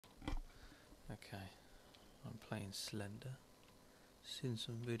playing Slender. Seen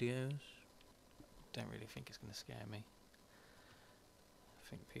some videos. Don't really think it's going to scare me. I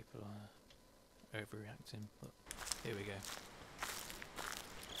think people are overreacting, but here we go.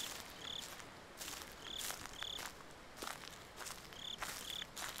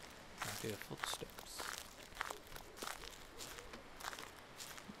 I hear footsteps.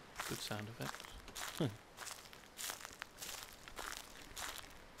 Good sound effect.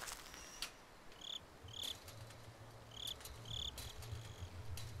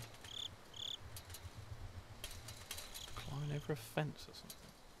 Climbing over a fence or something.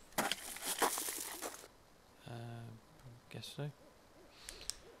 Guess so.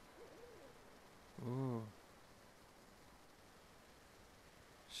 Ooh.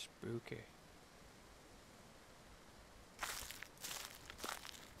 Spooky.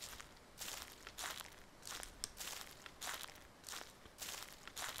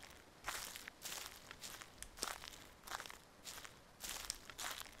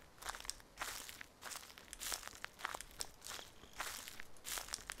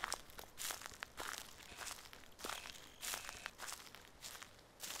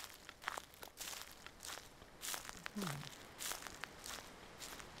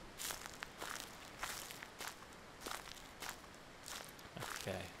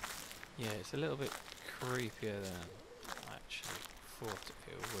 Okay, yeah, it's a little bit creepier than I actually thought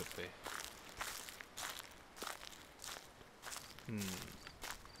it would be.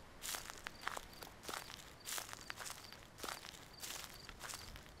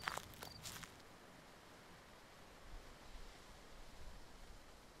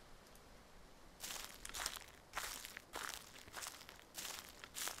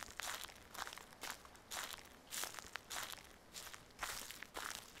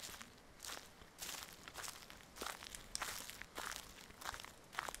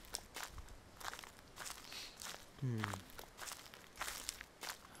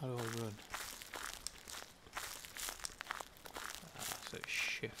 How do I run? So it's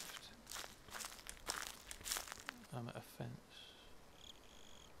shift. I'm at a fence.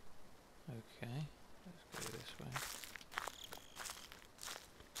 Okay, let's go this way.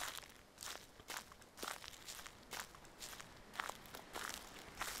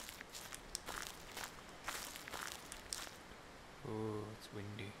 Oh, it's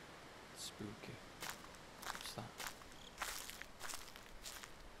windy. It's spooky. What's that?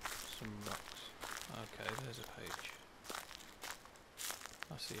 Some rocks. Okay, there's a page.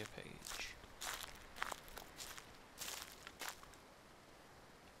 I see a page.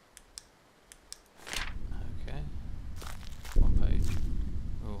 Okay. One page.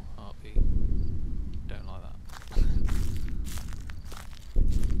 Oh, heartbeat. Don't like that.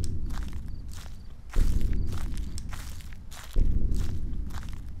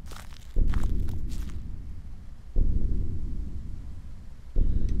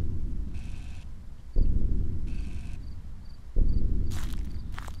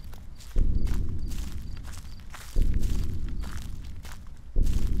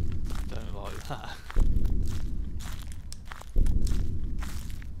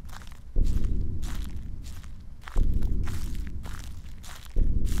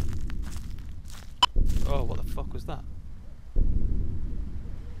 Oh, what the fuck was that?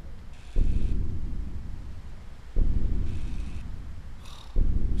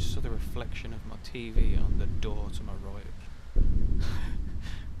 Just saw the reflection of my TV on the door to my right.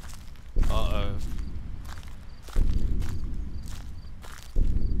 Uh-oh.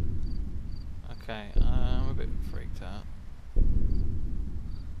 Okay, I'm a bit freaked out.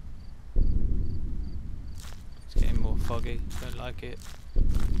 It's getting more foggy, don't like it.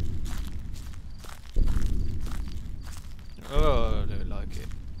 Oh, I don't like it.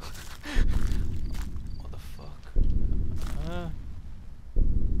 What the fuck?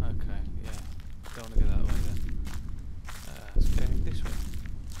 Okay, yeah. Don't want to go that way then. Let's go this way.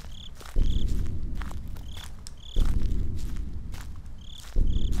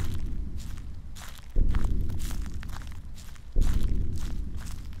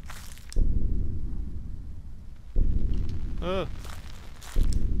 Oh!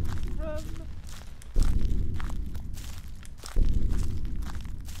 Run!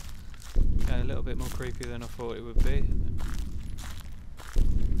 Okay, a little bit more creepy than I thought it would be.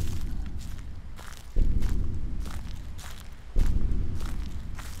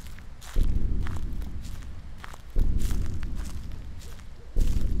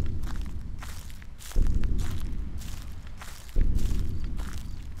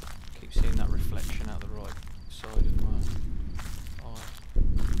 Keep seeing that reflection out the right side of my eye.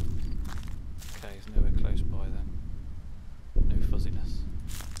 Okay, it's nowhere close by then. No fuzziness.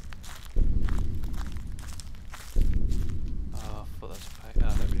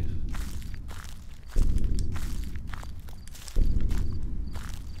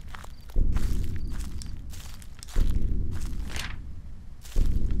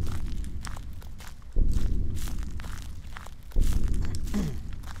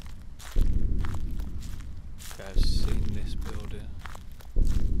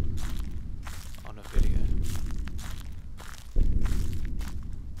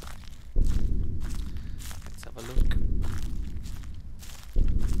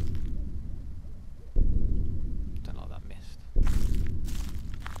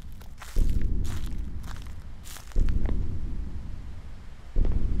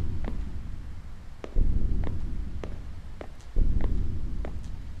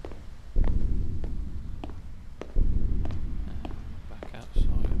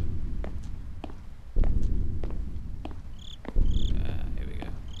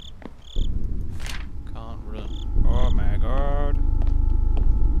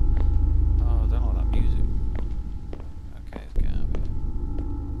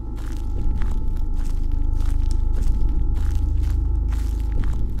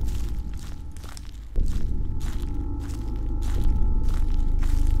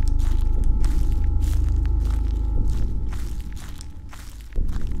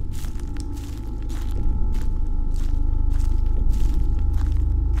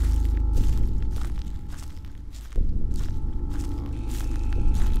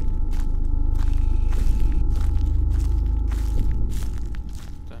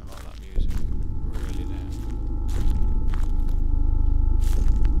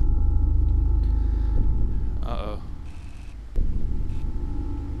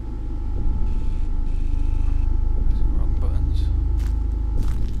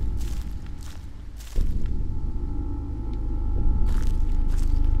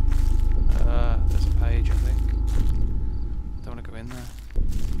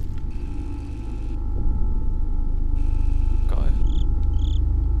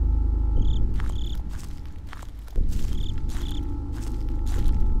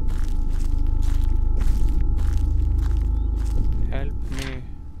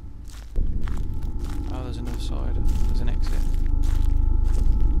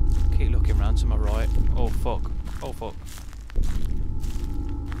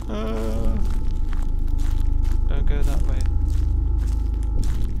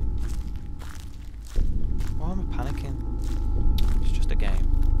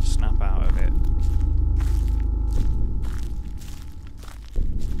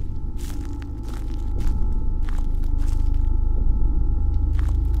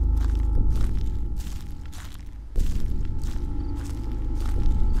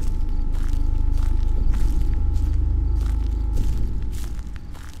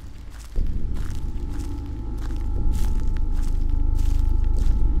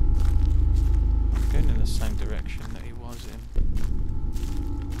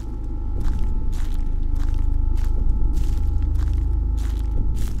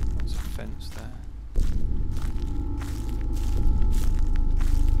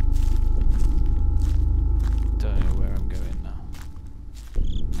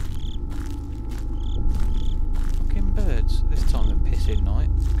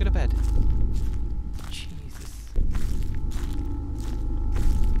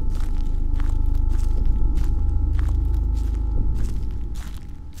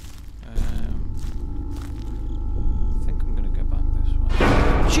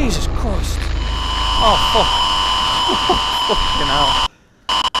 Jesus Christ! Oh fuck! Fucking hell!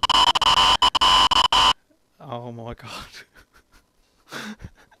 Oh my god!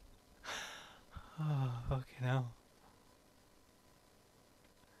 Oh fucking hell!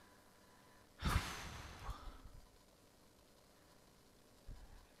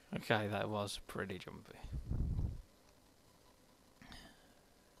 Okay, that was pretty jumpy.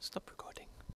 Stop recording.